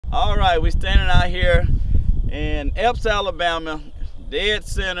All right, we're standing out here in Epps, Alabama, dead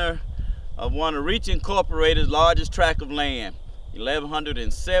center of one of Reach Incorporated's largest tract of land,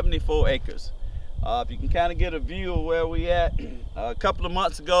 1,174 acres. If you can kind of get a view of where we at, a couple of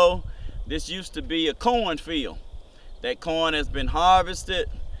months ago, this used to be a cornfield. That corn has been harvested.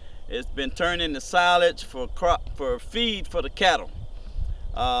 It's been turned into silage for feed for the cattle.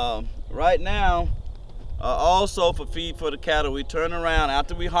 Right now, also for feed for the cattle, we turn around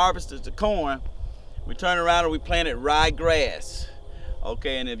after we harvested the corn. We turn around and we planted ryegrass.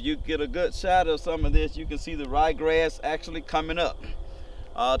 Okay, and if you get a good shot of some of this, you can see the ryegrass actually coming up.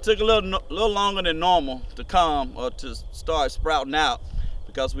 Took a little longer than normal to come or to start sprouting out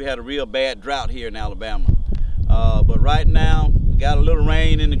because we had a real bad drought here in Alabama. But right now, we got a little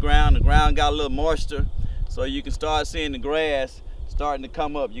rain in the ground got a little moisture, so you can start seeing the grass starting to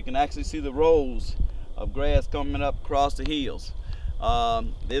come up. You can actually see the rows of grass coming up across the hills.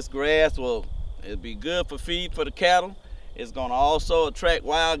 This grass it'll be good for feed for the cattle. It's going to also attract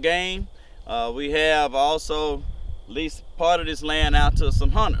wild game. We have also leased part of this land out to some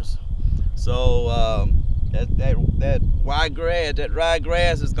hunters. So that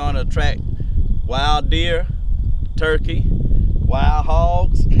ryegrass is going to attract wild deer, turkey, wild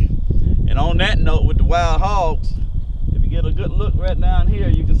hogs. And on that note, with the wild hogs, if you get a good look right down here,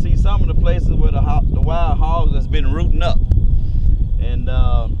 you can see some of the places where the wild hogs has been rooting up, and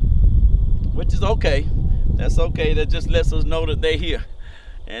which is okay. That's okay. That just lets us know that they're here,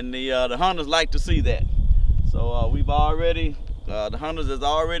 and the hunters like to see that. So we've already, the hunters has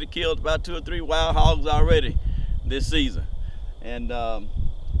already killed about 2 or 3 wild hogs already this season, and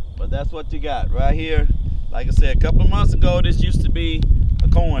but that's what you got right here. Like I said, a couple of months ago, this used to be a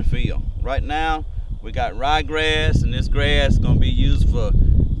cornfield. Right now, we got ryegrass, and this grass is going to be used for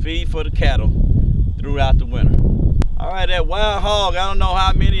feed for the cattle throughout the winter. All right, that wild hog, I don't know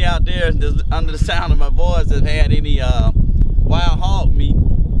how many out there under the sound of my voice have had any wild hog meat,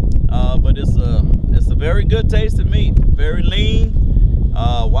 but it's a very good tasting meat, very lean.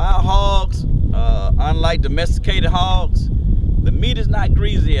 Wild hogs, unlike domesticated hogs, the meat is not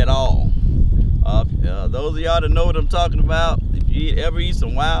greasy at all. Those of y'all that know what I'm talking about, if you ever eat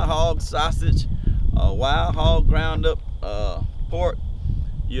some wild hog sausage, wild hog ground up pork,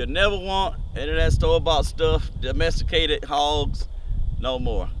 you'll never want any of that store-bought stuff, domesticated hogs, no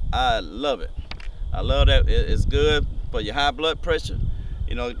more. I love it. I love that. It's good for your high blood pressure.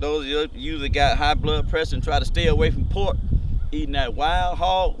 You know, those of you that got high blood pressure and try to stay away from pork, eating that wild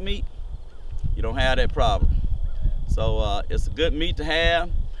hog meat, you don't have that problem. So it's a good meat to have.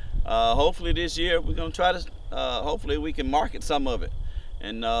 Hopefully this year we're gonna try to, hopefully we can market some of it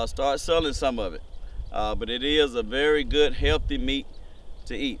and start selling some of it. But it is a very good, healthy meat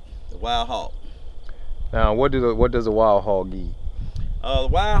to eat, the wild hog. Now, what does a wild hog eat? The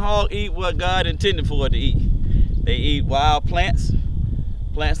wild hog eat what God intended for it to eat. They eat wild plants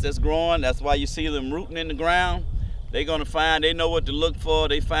that's growing. That's why you see them rooting in the ground. They're gonna find, they know what to look for.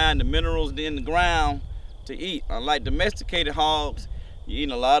 They find the minerals in the ground to eat. Unlike domesticated hogs, you're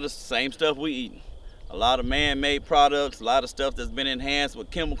eating a lot of the same stuff we eat. A lot of man-made products, a lot of stuff that's been enhanced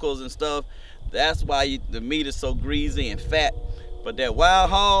with chemicals and stuff. That's why the meat is so greasy and fat. But that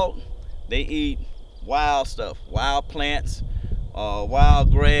wild hog, they eat wild stuff, wild plants,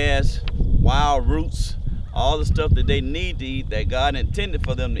 wild grass, wild roots, all the stuff that they need to eat, that God intended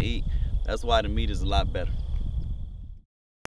for them to eat. That's why the meat is a lot better.